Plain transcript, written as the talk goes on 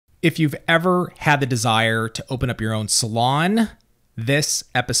If you've ever had the desire to open up your own salon, this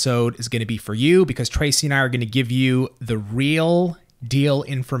episode is going to be for you, because Tracey and I are going to give you the real deal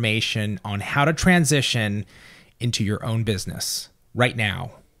information on how to transition into your own business right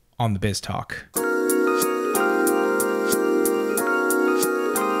now on the Biz Talk.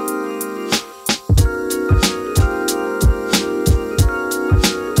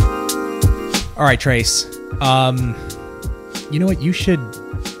 All right, Trace. You know what? You should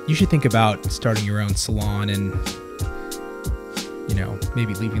think about starting your own salon and, you know,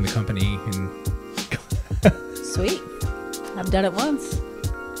 maybe leaving the company and. Sweet. I've done it once.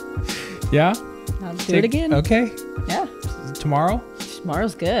 Yeah? I'll do it again. Okay. Yeah. Tomorrow?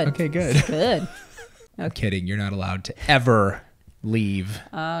 Tomorrow's good. Okay, good. It's good. I'm kidding. You're not allowed to ever leave.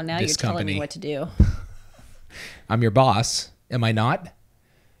 Oh, now this you're telling company. me what to do. I'm your boss. Am I not?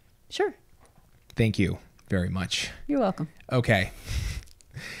 Sure. Thank you very much. You're welcome. Okay.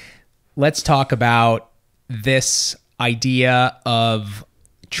 Let's talk about this idea of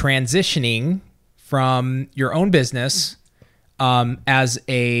transitioning from your own business as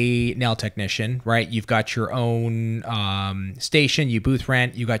a nail technician, right? You've got your own station, you booth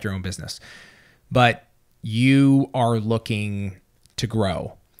rent, you got your own business, but you are looking to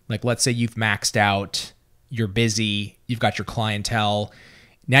grow. Like, let's say you've maxed out, you're busy, you've got your clientele.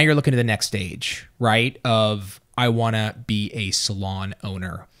 Now you're looking to the next stage, right? Of, I want to be a salon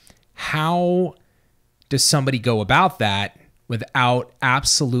owner. How does somebody go about that without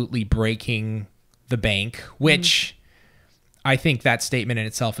absolutely breaking the bank? Which I think that statement in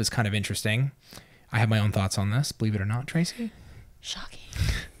itself is kind of interesting. I have my own thoughts on this, believe it or not, Tracey. Shocking.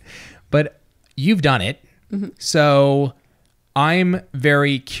 But you've done it. So I'm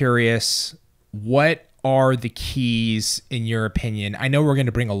very curious, what are the keys in your opinion? I know we're going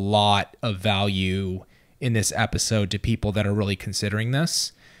to bring a lot of value in this episode to people that are really considering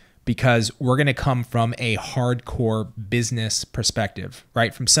this, because we're going to come from a hardcore business perspective,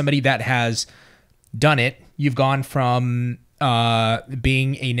 right? From somebody that has done it. You've gone from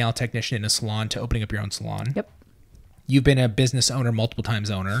being a nail technician in a salon to opening up your own salon. Yep. You've been a business owner, multiple times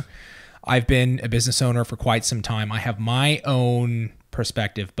owner. I've been a business owner for quite some time. I have my own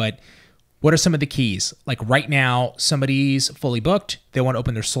perspective, but what are some of the keys? Like right now, somebody's fully booked. They want to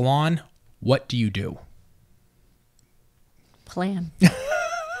open their salon. What do you do? Plan.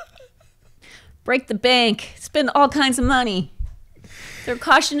 Break the bank. Spend all kinds of money. Throw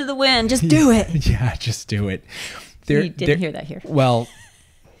caution to the wind. Just do it. Yeah, just do it. You didn't hear that here. Well,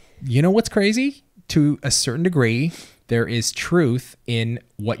 you know what's crazy? To a certain degree, there is truth in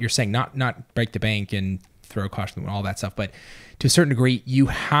what you're saying. Not break the bank and throw caution to the wind, all that stuff, but to a certain degree, you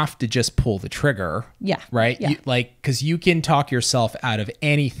have to just pull the trigger. Yeah. Right? Yeah. Because you can talk yourself out of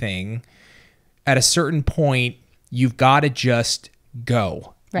anything. At a certain point, you've got to just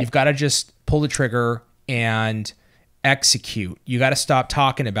go. Right. You've got to just pull the trigger and execute. You got to stop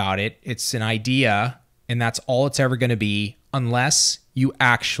talking about it. It's an idea, and that's all it's ever going to be, unless you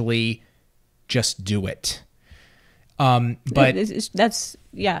actually just do it. But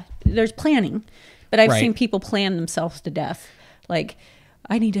there's planning, but I've seen people plan themselves to death. Like,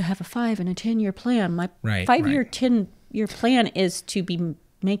 I need to have a 5 and a 10-year plan. My 5-year, 10-year plan is to be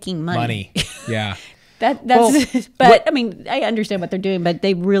making money. Yeah. I mean, I understand what they're doing, but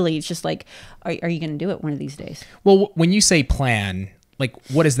they really, it's just like, are you going to do it one of these days? Well, when you say plan, like,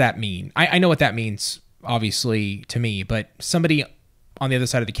 what does that mean? I know what that means, obviously, to me, but somebody on the other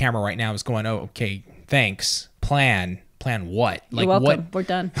side of the camera right now is going, oh, okay, thanks. Plan what? Like, you're welcome. What? We're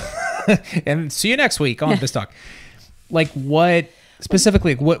done. And see you next week on Biz Talk. Like, what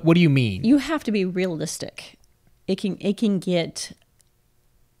specifically, what do you mean? You have to be realistic. It can get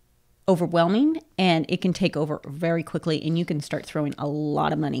overwhelming, and it can take over very quickly, and you can start throwing a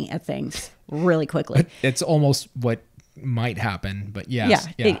lot of money at things really quickly. It's almost what might happen, but yes.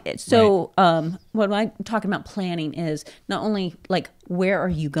 So what I'm talking about planning is not only like, where are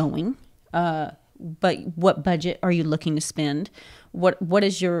you going, but what budget are you looking to spend? What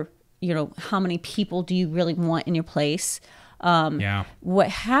is your, how many people do you really want in your place? What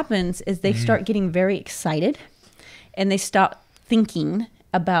happens is they start getting very excited, and they stop thinking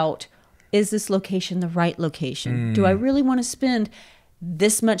about, is this location the right location? Do I really want to spend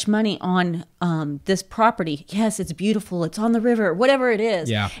this much money on this property? Yes, it's beautiful. It's on the river, whatever it is.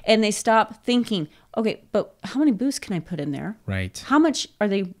 Yeah. And they stop thinking, okay, but how many booths can I put in there? Right. How much are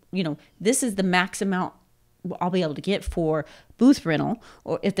they, this is the max amount I'll be able to get for booth rental,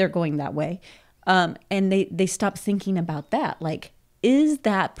 or if they're going that way. And they stop thinking about that. Like, is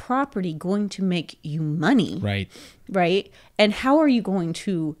that property going to make you money? Right. And how are you going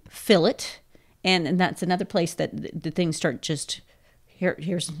to fill it? And that's another place that the things start just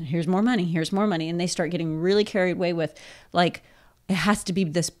here's more money, here's more money. And they start getting really carried away with like, it has to be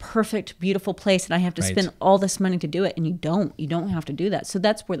this perfect, beautiful place, and I have to spend all this money to do it. And you don't have to do that. So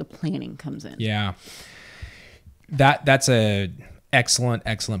that's where the planning comes in. Yeah. That's a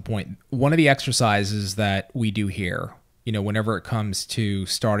excellent point. One of the exercises that we do here, you know, whenever it comes to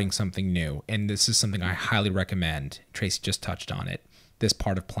starting something new, and this is something I highly recommend, Tracey just touched on it, this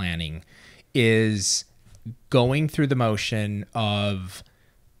part of planning, is going through the motion of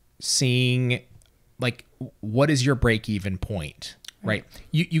seeing, like, what is your break-even point, right?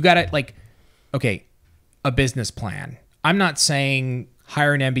 You got to, like, okay, a business plan. I'm not saying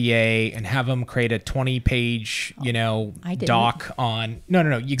hire an MBA and have them create a 20-page, you know, doc on,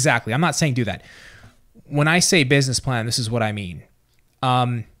 no, exactly. I'm not saying do that. When I say business plan, this is what I mean.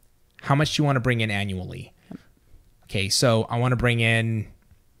 How much do you want to bring in annually? Okay, so I want to bring in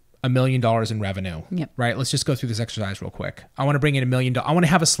 $1 million in revenue, right? Let's just go through this exercise real quick. I want to bring in $1 million. I want to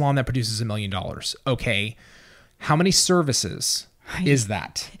have a salon that produces $1 million. Okay, how many services is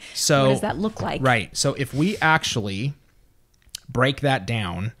that? So what does that look like? Right. So if we actually break that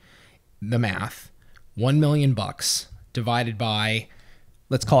down, the math, $1 million divided by,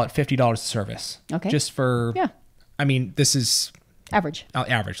 let's call it $50 a service. Okay. Just for, I mean, this is average.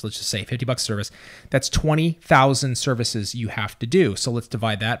 Average, let's just say $50 a service. That's 20,000 services you have to do. So let's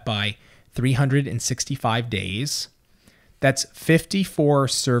divide that by 365 days. That's 54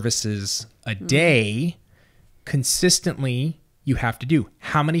 services a day consistently you have to do.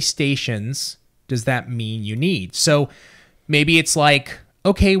 How many stations does that mean you need? So maybe it's like,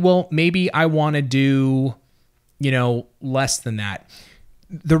 okay, well, maybe I want to do, you know, less than that.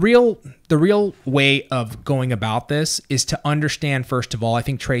 The real way of going about this is to understand, first of all, I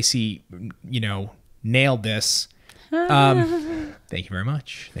think Tracey, you know, nailed this. Thank you very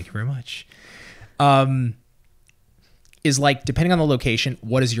much. Thank you very much. Is like, depending on the location,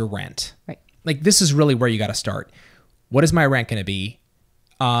 what is your rent? Right. Like, this is really where you got to start. What is my rent going to be?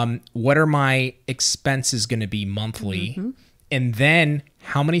 What are my expenses going to be monthly? And then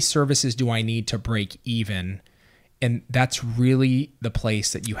how many services do I need to break even? And that's really the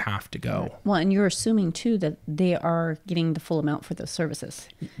place that you have to go. Well, and you're assuming too that they are getting the full amount for those services.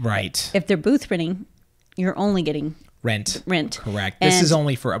 Right. If they're booth renting, you're only getting rent. And Correct. This is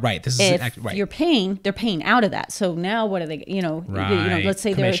only for, right. This is right. You're paying, they're paying out of that. So now what are they, you know, let's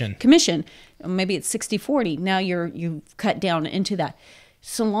say commission. They're commission, maybe it's 60-40. Now you've cut down into that.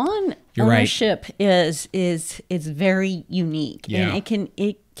 Salon You're ownership is very unique. Yeah. And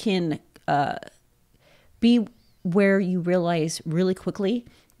it can be where you realize really quickly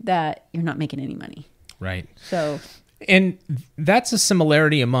that you're not making any money. Right. So, and that's a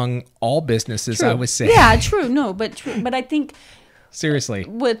similarity among all businesses, true. I would say. Yeah, true. No, but true. But I think seriously,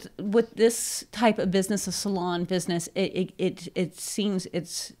 with this type of business, a salon business, it seems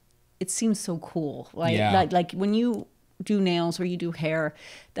so cool. Like when you do nails or you do hair,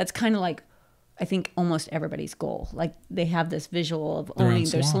 that's kind of like, I think almost everybody's goal. Like they have this visual of owning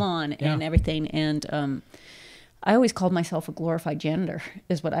their salon and everything. And I always called myself a glorified janitor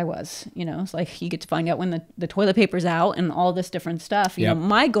is what I was. You know, it's like you get to find out when the toilet paper's out and all this different stuff. You know,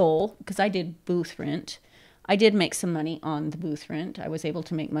 my goal, because I did booth rent, I did make some money on the booth rent. I was able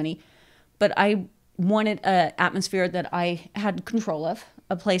to make money, but I wanted an atmosphere that I had control of,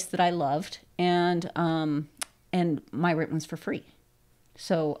 a place that I loved, and my rent was for free.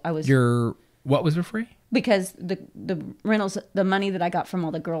 So I was what was for free? Because the rentals, the money that I got from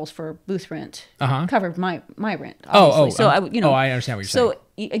all the girls for booth rent covered my rent. So I understand what you're saying. So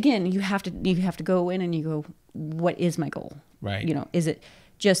again, you have to go in and you go, what is my goal? Right. You know, is it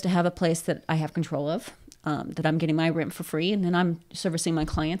just to have a place that I have control of, that I'm getting my rent for free, and then I'm servicing my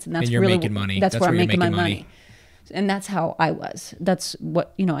clients, and that's and you're really making money. That's where I'm making my money. And that's how I was. That's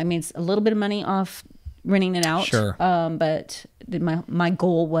what, you know, I made a little bit of money off renting it out. Sure. But my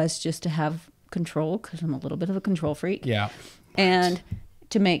goal was just to have control, because I'm a little bit of a control freak. Yeah. And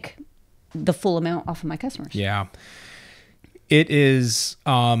to make the full amount off of my customers. Yeah. It is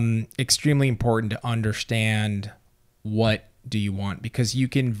extremely important to understand what do you want, because you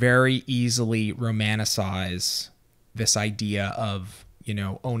can very easily romanticize this idea of, you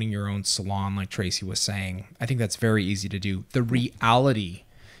know, owning your own salon, like Tracey was saying. I think that's very easy to do. The reality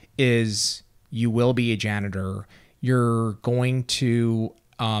is you will be a janitor. You're going to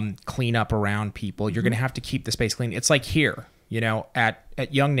clean up around people. You're going to have to keep the space clean. It's like here, you know, at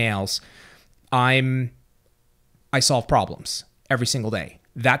Young Nails, I solve problems every single day.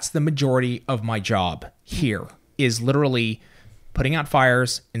 That's the majority of my job here, is literally putting out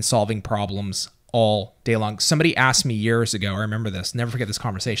fires and solving problems all day long. Somebody asked me years ago, I remember this, never forget this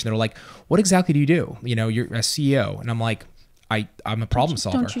conversation. They were like, what exactly do you do? You know, you're a CEO. And I'm like, I'm a problem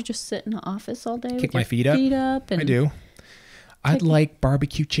solver. Don't you just sit in the office all day? Kick with my your feet up. And I do. I'd like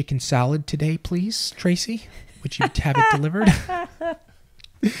barbecue chicken salad today, please, Tracy. Would you have it delivered?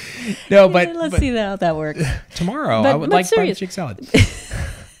 No, but let's see how that works tomorrow. I would like barbecue chicken salad.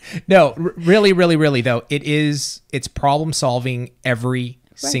 No, really, though, it's problem solving every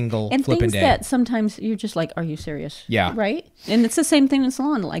single and flipping things day. that sometimes you're just like, are you serious? Yeah. Right. And it's the same thing in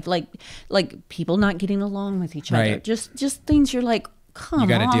Salon, like people not getting along with each other. Right. Just things you're like, come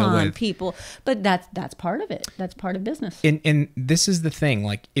gotta on, deal with. people. But that's part of it. That's part of business. And this is the thing.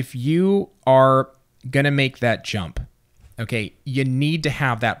 Like, if you are gonna make that jump, okay, you need to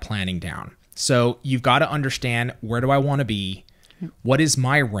have that planning down. So you've got to understand, where do I want to be? What is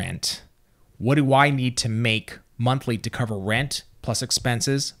my rent? What do I need to make monthly to cover rent, plus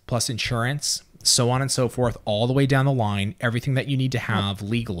expenses, plus insurance, so on and so forth, all the way down the line, everything that you need to have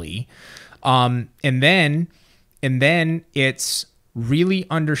legally. And then it's really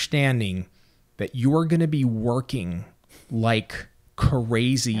understanding that you are going to be working like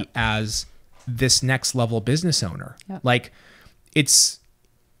crazy as this next level business owner. Like, it's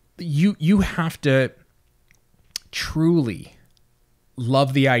you have to truly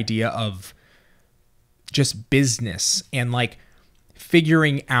love the idea of just business and like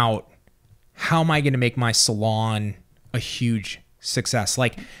figuring out, how am I going to make my salon a huge success?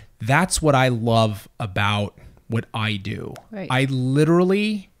 Like, that's what I love about what I do. Right. I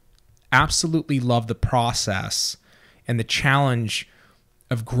literally absolutely love the process and the challenge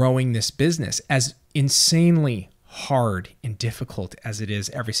of growing this business, as insanely hard and difficult as it is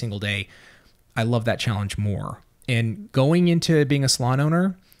every single day. I love that challenge more. And going into being a salon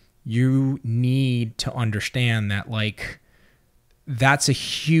owner, you need to understand that, like, that's a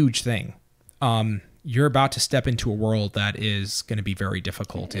huge thing. You're about to step into a world that is going to be very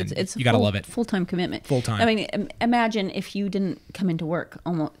difficult, and it's you got to love it. Full-time commitment. Full-time. I mean, imagine if you didn't come into work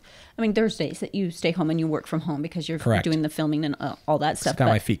almost. I mean, there's days that you stay home and you work from home because you're Correct. doing the filming and all that stuff. I've got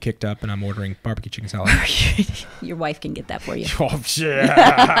my feet kicked up and I'm ordering barbecue chicken salad. Your wife can get that for you. Oh, shit.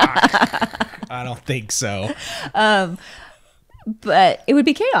 I don't think so. But it would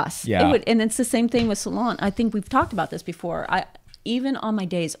be chaos. Yeah. It would, and it's the same thing with Salon. I think we've talked about this before. Even on my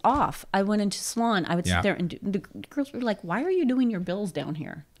days off, I went into Salon. I would sit there and the girls were like, "Why are you doing your bills down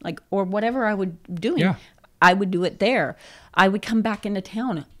here?" Like, or whatever I would do. Yeah. I would do it there. I would come back into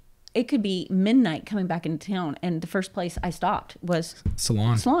town. It could be midnight coming back into town, and the first place I stopped was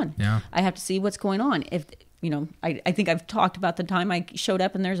Salon. Yeah. I have to see what's going on. If I think I've talked about the time I showed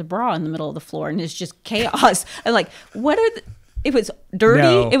up and there's a bra in the middle of the floor and it's just chaos. I'm like, what are it was dirty.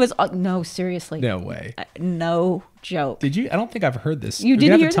 No. It was no, seriously. No way. No joke. Did you? I don't think I've heard this. You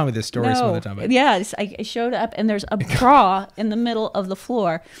didn't have hear to tell me this story some other time. But yes, I showed up and there's a bra in the middle of the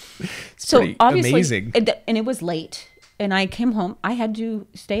floor. It's so obviously amazing. And it was late. And I came home. I had to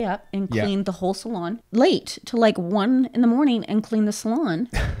stay up and clean the whole salon late to like 1 a.m. and clean the salon.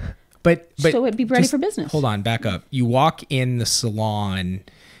 But so it'd be ready for business. Hold on, back up. You walk in the salon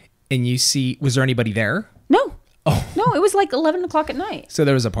and you see, was there anybody there? No. Oh. No, it was like 11 o'clock at night. So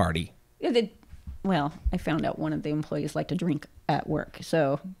there was a party. Well, I found out one of the employees liked to drink at work.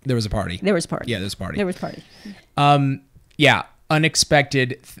 So there was a party. There was a party. Yeah, there was a party. There was a party. Yeah,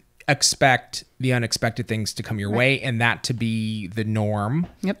 unexpected. Expect the unexpected things to come your way and that to be the norm.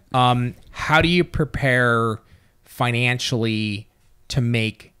 Yep. How do you prepare financially to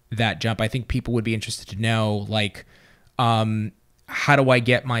make that jump? I think people would be interested to know, like, how do I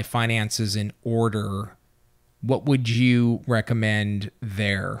get my finances in order? What would you recommend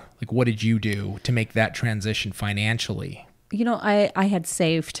there? Like, what did you do to make that transition financially? I had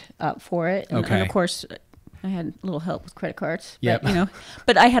saved up for it. And Okay. of course, I had a little help with credit cards. Yep. But,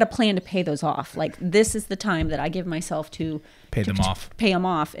 but I had a plan to pay those off. Like, this is the time that I give myself to Pay them off. Pay them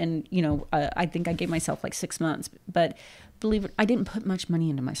off. And, I think I gave myself like 6 months. But believe it, I didn't put much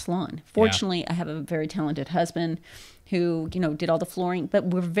money into my salon. Fortunately, I have a very talented husband who, did all the flooring. But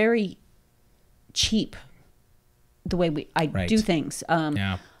we're very cheap the way I do things.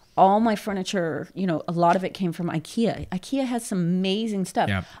 All my furniture, a lot of it came from IKEA. IKEA has some amazing stuff.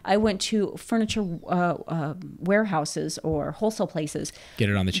 Yeah. I went to furniture warehouses or wholesale places. Get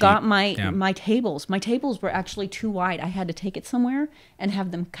it on the cheap. Got my tables. My tables were actually too wide. I had to take it somewhere and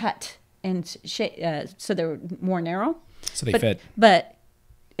have them cut and so they were more narrow. So they fit. But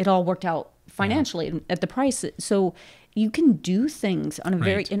it all worked out financially at the price. So you can do things on a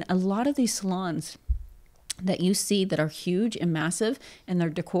in a lot of these salons that you see that are huge and massive and their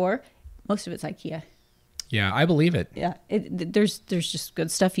decor, most of it's IKEA. Yeah, I believe it. Yeah, there's just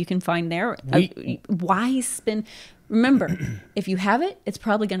good stuff you can find there. Why spend? Remember, if you have it, it's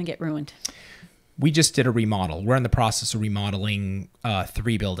probably going to get ruined. we just did a remodel. We're in the process of remodeling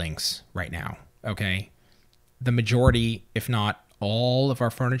 3 buildings right now. Okay. The majority, if not all of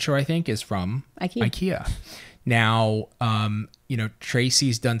our furniture, I think, is from IKEA. Now, you know,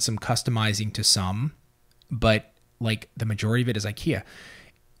 Tracy's done some customizing to some, but like the majority of it is IKEA.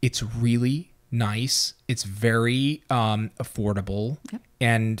 It's really nice. It's very affordable. Yep.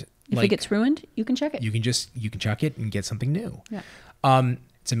 And if it gets ruined, you can check it. You can chuck it and get something new. Yeah.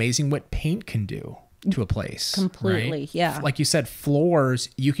 It's amazing what paint can do to a place. Completely, right? yeah. Like you said, floors,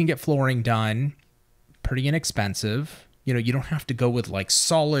 you can get flooring done pretty inexpensive. You know, you don't have to go with like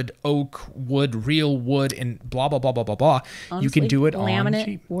solid oak wood, real wood, and blah, blah, blah, blah, blah, blah. Honestly, you can do it laminate on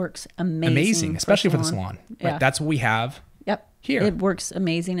cheap. Works amazing. Amazing, especially for the salon. Yeah. Right? That's what we have. Yep. Here. It works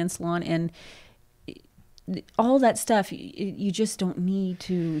amazing in salon, and all that stuff you just don't need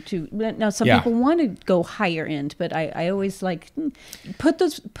to now some people want to go higher end, but I always like put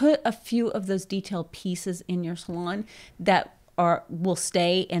a few of those detailed pieces in your salon that will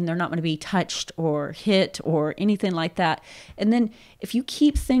stay, and they're not going to be touched or hit or anything like that. And then if you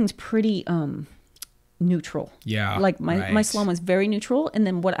keep things pretty neutral, like my salon was very neutral, and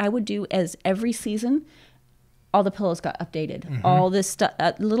then what I would do is every season all the pillows got updated. All this stuff,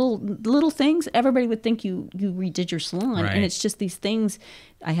 little things. Everybody would think you redid your salon, and it's just these things.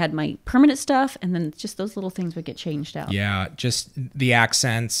 I had my permanent stuff, and then just those little things would get changed out. Yeah, just the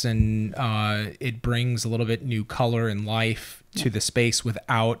accents, and it brings a little bit new color and life to the space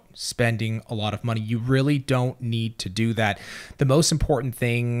without spending a lot of money. You really don't need to do that. The most important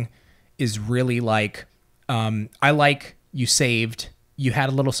thing is really like, I like you saved. You had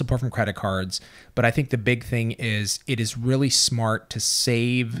a little support from credit cards, but I think the big thing is it is really smart to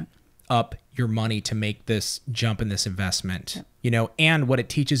save up your money to make this jump in this investment, you know, and what it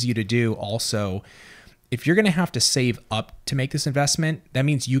teaches you to do also, if you're going to have to save up to make this investment, that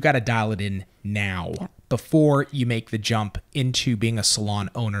means you got to dial it in now before you make the jump into being a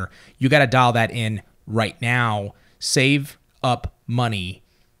salon owner. You got to dial that in right now, save up money.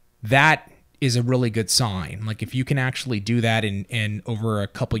 That is a really good sign. Like if you can actually do that in over a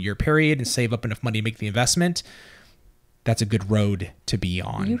couple year period and save up enough money to make the investment, that's a good road to be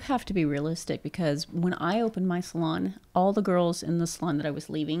on. You have to be realistic, because when I opened my salon, all the girls in the salon that I was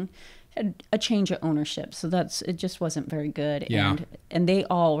leaving had a change of ownership. So it just wasn't very good. Yeah. And they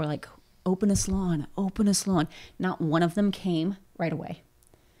all were like, open a salon, open a salon. Not one of them came right away.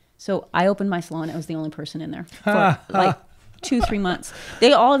 So I opened my salon. I was the only person in there for like 2-3 months.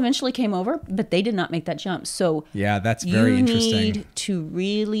 They all eventually came over, but they did not make that jump. So yeah, that's very interesting. You need to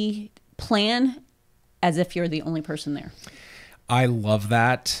really plan as if you're the only person there. I love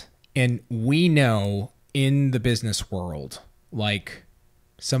that. And we know in the business world, like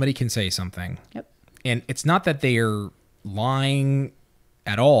somebody can say something. Yep. And it's not that they are lying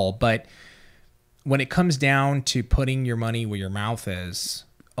at all, but when it comes down to putting your money where your mouth is,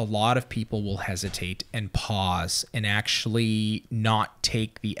 a lot of people will hesitate and pause and actually not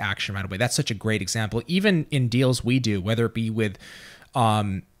take the action right away. That's such a great example. Even in deals we do, whether it be with,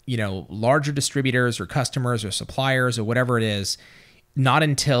 you know, larger distributors or customers or suppliers or whatever it is, not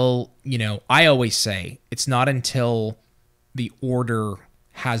until, you know, I always say it's not until the order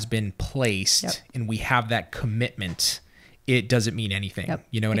has been placed and we have that commitment, it doesn't mean anything.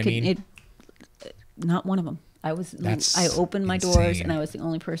 You know what I mean? Not one of them. I opened my doors and I was the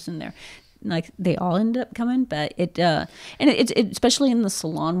only person there. Like they all end up coming, but it especially in the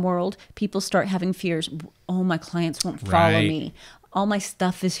salon world, people start having fears. Oh, my clients won't follow me. All my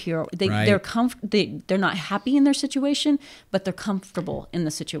stuff is here. They're not happy in their situation, but they're comfortable in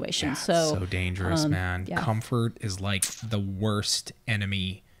the situation. Yeah, so dangerous, man. Yeah. Comfort is like the worst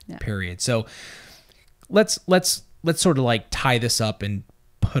enemy. Period. So let's sort of like tie this up and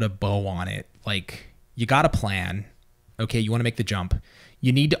put a bow on it. Like, you got a plan. Okay, you want to make the jump.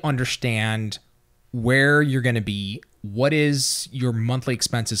 You need to understand where you're going to be, what is your monthly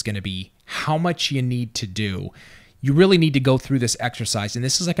expenses going to be, how much you need to do. You really need to go through this exercise, and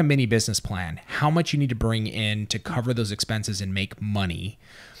this is like a mini business plan. How much you need to bring in to cover those expenses and make money.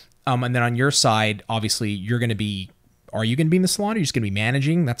 And then on your side, obviously, you're going to be, are you going to be in the salon, or are you just going to be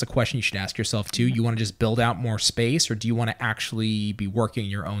managing? That's a question you should ask yourself too. You want to just build out more space, or do you want to actually be working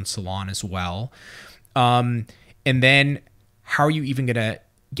your own salon as well? And then how are you even going to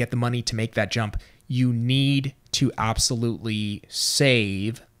get the money to make that jump? You need to absolutely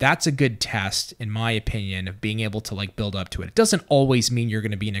save. That's a good test, in my opinion, of being able to like build up to it. It doesn't always mean you're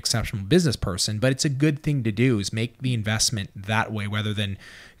going to be an exceptional business person, but it's a good thing to do, is make the investment that way rather than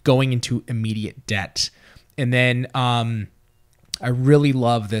going into immediate debt. And then I really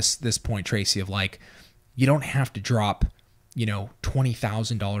love this point, Tracey, of like, you don't have to drop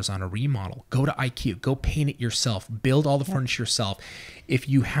 $20,000 on a remodel. Go to IQ, go paint it yourself, build all the furniture yourself. If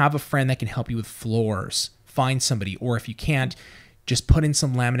you have a friend that can help you with floors, find somebody, or if you can't, just put in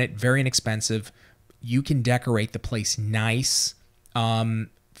some laminate, very inexpensive. You can decorate the place nice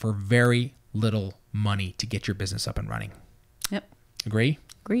for very little money to get your business up and running. Yep. Agree?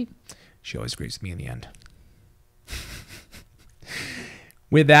 Agreed. She always agrees with me in the end.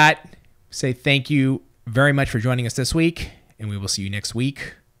 With that, say thank you very much for joining us this week, and we will see you next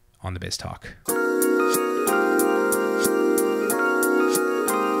week on the Biz Talk.